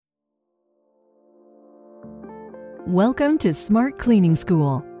Welcome to Smart Cleaning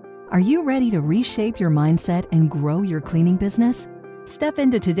School. Are you ready to reshape your mindset and grow your cleaning business? Step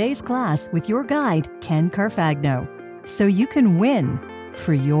into today's class with your guide, Ken Carfagno, so you can win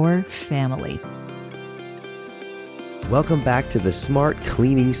for your family. Welcome back to the Smart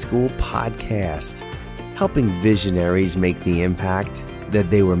Cleaning School podcast, helping visionaries make the impact that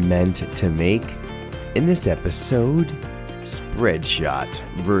they were meant to make. In this episode, Spreadshot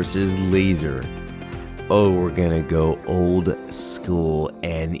versus Laser. Oh, we're gonna go old school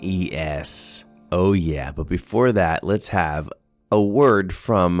NES. Oh yeah, but before that, let's have a word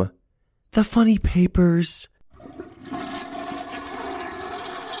from the Funny Papers.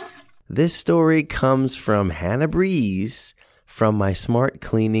 This story comes from Hannah Breeze from my Smart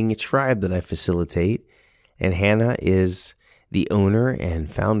Cleaning tribe that I facilitate. And Hannah is the owner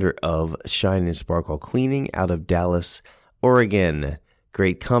and founder of Shine and Sparkle Cleaning out of Dallas, Oregon.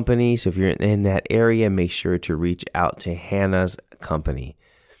 Great company. So if you're in that area, make sure to reach out to Hannah's company.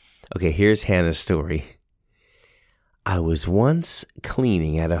 Okay, here's Hannah's story. I was once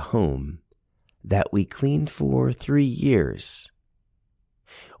cleaning at a home that we cleaned for 3 years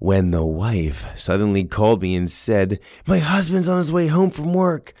when the wife suddenly called me and said, "My husband's on his way home from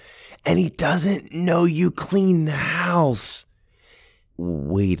work and he doesn't know you clean the house."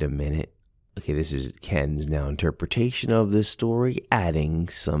 Wait a minute. Okay, this is Ken's now interpretation of this story, adding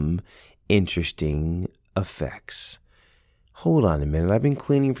some interesting effects. Hold on a minute. I've been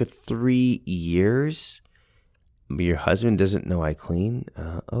cleaning for 3 years. Your husband doesn't know I clean?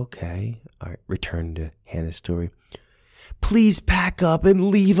 Okay. All right, return to Hannah's story. "Please pack up and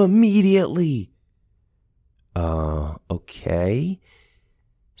leave immediately." Okay.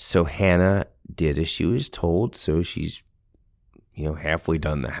 So Hannah did as she was told. So she's, halfway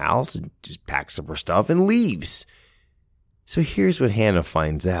done the house and just packs up her stuff and leaves. So here's what Hannah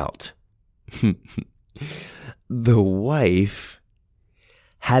finds out. The wife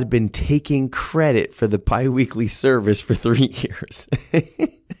had been taking credit for the biweekly service for 3 years.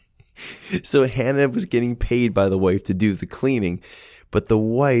 So Hannah was getting paid by the wife to do the cleaning, but the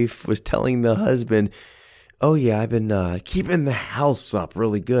wife was telling the husband, "Oh yeah, I've been keeping the house up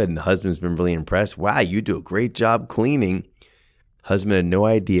really good." And the husband's been really impressed. "Wow, you do a great job cleaning." Husband had no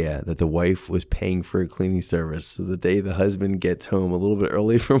idea that the wife was paying for a cleaning service. So the day the husband gets home a little bit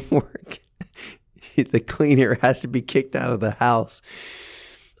early from work, the cleaner has to be kicked out of the house.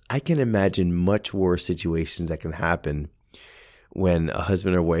 I can imagine much worse situations that can happen when a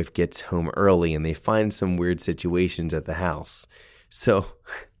husband or wife gets home early and they find some weird situations at the house. So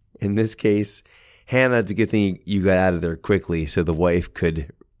in this case, Hannah, it's a good thing you got out of there quickly so the wife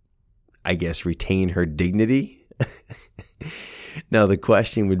could, I guess, retain her dignity. Now, the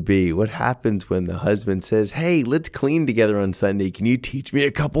question would be, what happens when the husband says, "Hey, let's clean together on Sunday. Can you teach me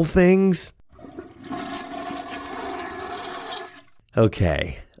a couple things?"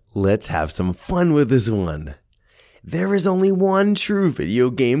 Okay, let's have some fun with this one. There is only one true video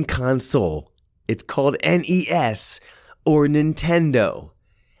game console. It's called NES or Nintendo.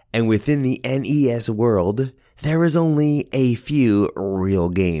 And within the NES world, there is only a few real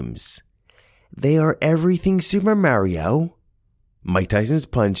games. They are everything Super Mario, Mike Tyson's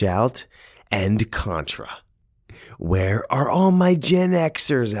Punch-Out!, and Contra. Where are all my Gen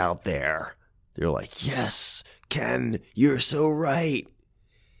Xers out there? They're like, "Yes, Ken, you're so right."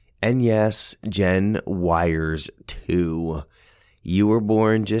 And yes, Gen Yers too. You were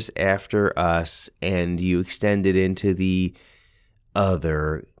born just after us, and you extended into the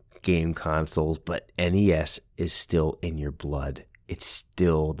other game consoles, but NES is still in your blood. It's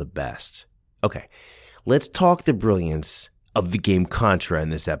still the best. Okay, let's talk the brilliance of the game Contra in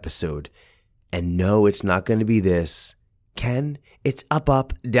this episode. And no, it's not going to be this. Ken, it's up,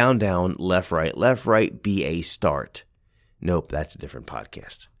 up, down, down, left, right, BA, start. Nope, that's a different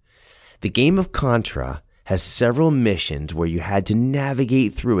podcast. The game of Contra has several missions where you had to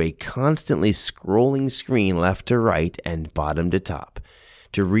navigate through a constantly scrolling screen left to right and bottom to top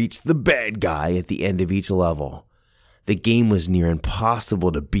to reach the bad guy at the end of each level. The game was near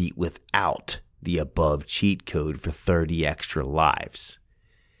impossible to beat without the above cheat code for 30 extra lives.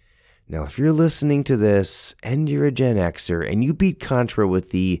 Now, if you're listening to this and you're a Gen Xer and you beat Contra with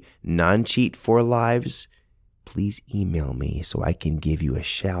the non-cheat 4 lives, please email me so I can give you a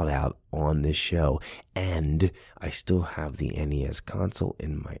shout out on this show. And I still have the NES console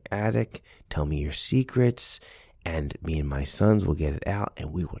in my attic. Tell me your secrets and me and my sons will get it out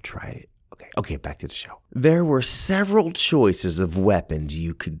and we will try it. Okay, back to the show. There were several choices of weapons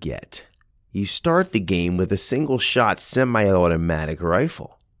you could get. You start the game with a single-shot semi-automatic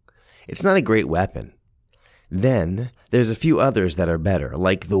rifle. It's not a great weapon. Then there's a few others that are better,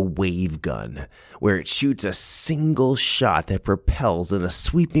 like the wave gun, where it shoots a single shot that propels in a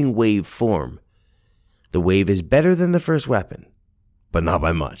sweeping wave form. The wave is better than the first weapon, but not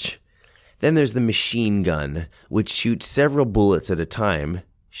by much. Then there's the machine gun, which shoots several bullets at a time,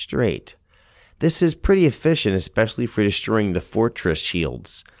 straight. This is pretty efficient, especially for destroying the fortress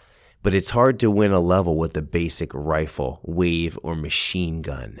shields, but it's hard to win a level with the basic rifle, wave, or machine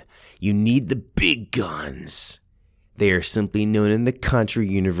gun. You need the big guns. They are simply known in the Contra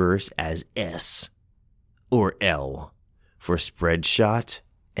universe as S, or L, for spread shot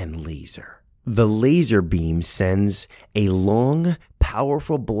and laser. The laser beam sends a long,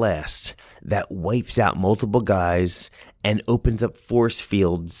 powerful blast that wipes out multiple guys and opens up force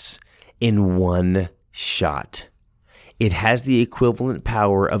fields in one shot. It has the equivalent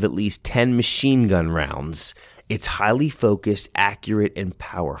power of at least 10 machine gun rounds. It's highly focused, accurate, and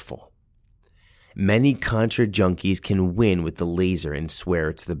powerful. Many Contra junkies can win with the laser and swear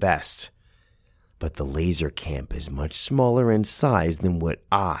it's the best. But the laser camp is much smaller in size than what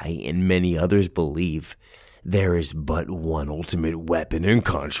I and many others believe. There is but one ultimate weapon in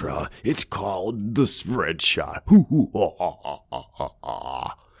Contra. It's called the spread shot.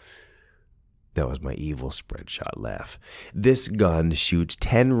 That was my evil spread shot laugh. This gun shoots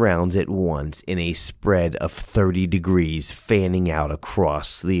 10 rounds at once in a spread of 30 degrees, fanning out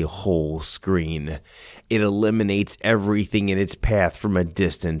across the whole screen. It eliminates everything in its path from a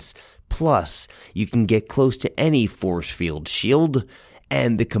distance. Plus, you can get close to any force field shield,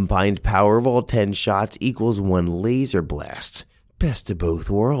 and the combined power of all 10 shots equals one laser blast. Best of both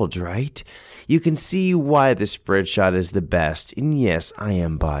worlds, right? You can see why the spread shot is the best, and yes, I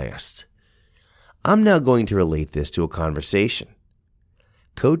am biased. I'm now going to relate this to a conversation.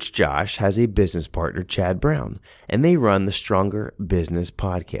 Coach Josh has a business partner, Chad Brown, and they run the Stronger Business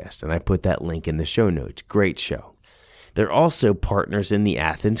Podcast, and I put that link in the show notes. Great show. They're also partners in the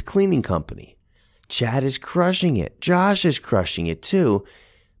Athens Cleaning Company. Chad is crushing it. Josh is crushing it too,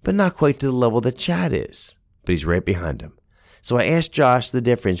 but not quite to the level that Chad is. But he's right behind him. So I asked Josh the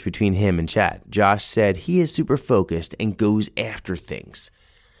difference between him and Chad. Josh said he is super focused and goes after things.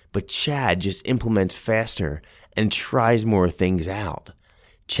 But Chad just implements faster and tries more things out.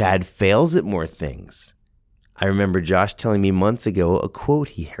 Chad fails at more things. I remember Josh telling me months ago a quote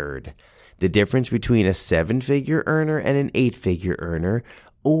he heard. The difference between a 7-figure earner and an 8-figure earner,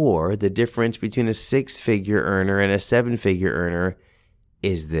 or the difference between a 6-figure earner and a 7-figure earner,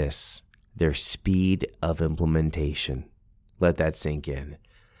 is this: their speed of implementation. Let that sink in.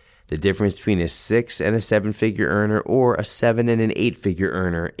 The difference between a 6 and a 7-figure earner or a 7 and an 8-figure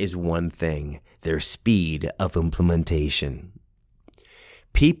earner is one thing: their speed of implementation.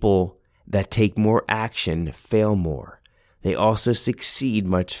 People that take more action fail more. They also succeed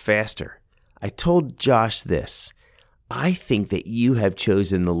much faster. I told Josh this: I think that you have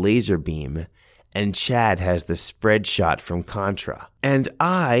chosen the laser beam and Chad has the spread shot from Contra. And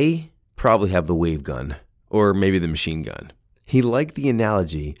I probably have the wave gun, or maybe the machine gun. He liked the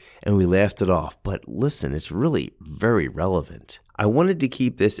analogy and we laughed it off, but listen, it's really very relevant. I wanted to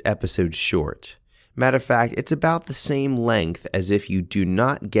keep this episode short. Matter of fact, it's about the same length as if you do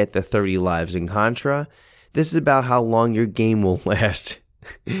not get the 30 lives in Contra. This is about how long your game will last.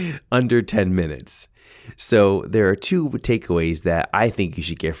 Under 10 minutes. So there are two takeaways that I think you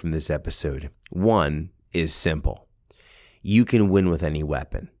should get from this episode. One is simple. You can win with any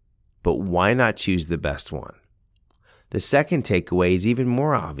weapon, but why not choose the best one? The second takeaway is even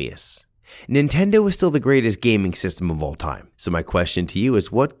more obvious. Nintendo is still the greatest gaming system of all time. So my question to you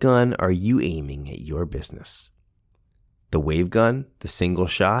is, what gun are you aiming at your business? The wave gun, the single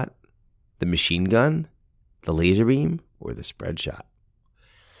shot, the machine gun, the laser beam, or the spread shot?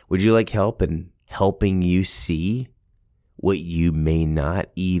 Would you like help in helping you see what you may not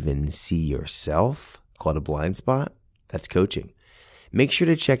even see yourself? Called a blind spot? That's coaching. Make sure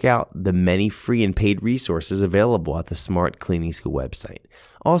to check out the many free and paid resources available at the Smart Cleaning School website.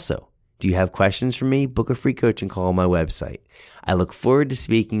 Also, do you have questions for me? Book a free coaching call on my website. I look forward to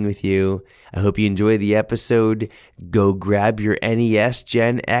speaking with you. I hope you enjoy the episode. Go grab your NES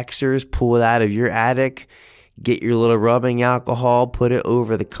Gen Xers, pull it out of your attic. Get your little rubbing alcohol, put it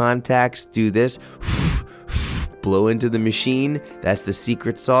over the contacts, do this, blow into the machine. That's the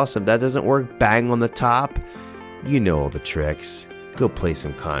secret sauce. If that doesn't work, bang on the top. You know all the tricks. Go play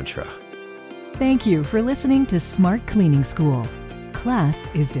some Contra. Thank you for listening to Smart Cleaning School. Class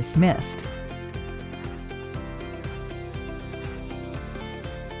is dismissed.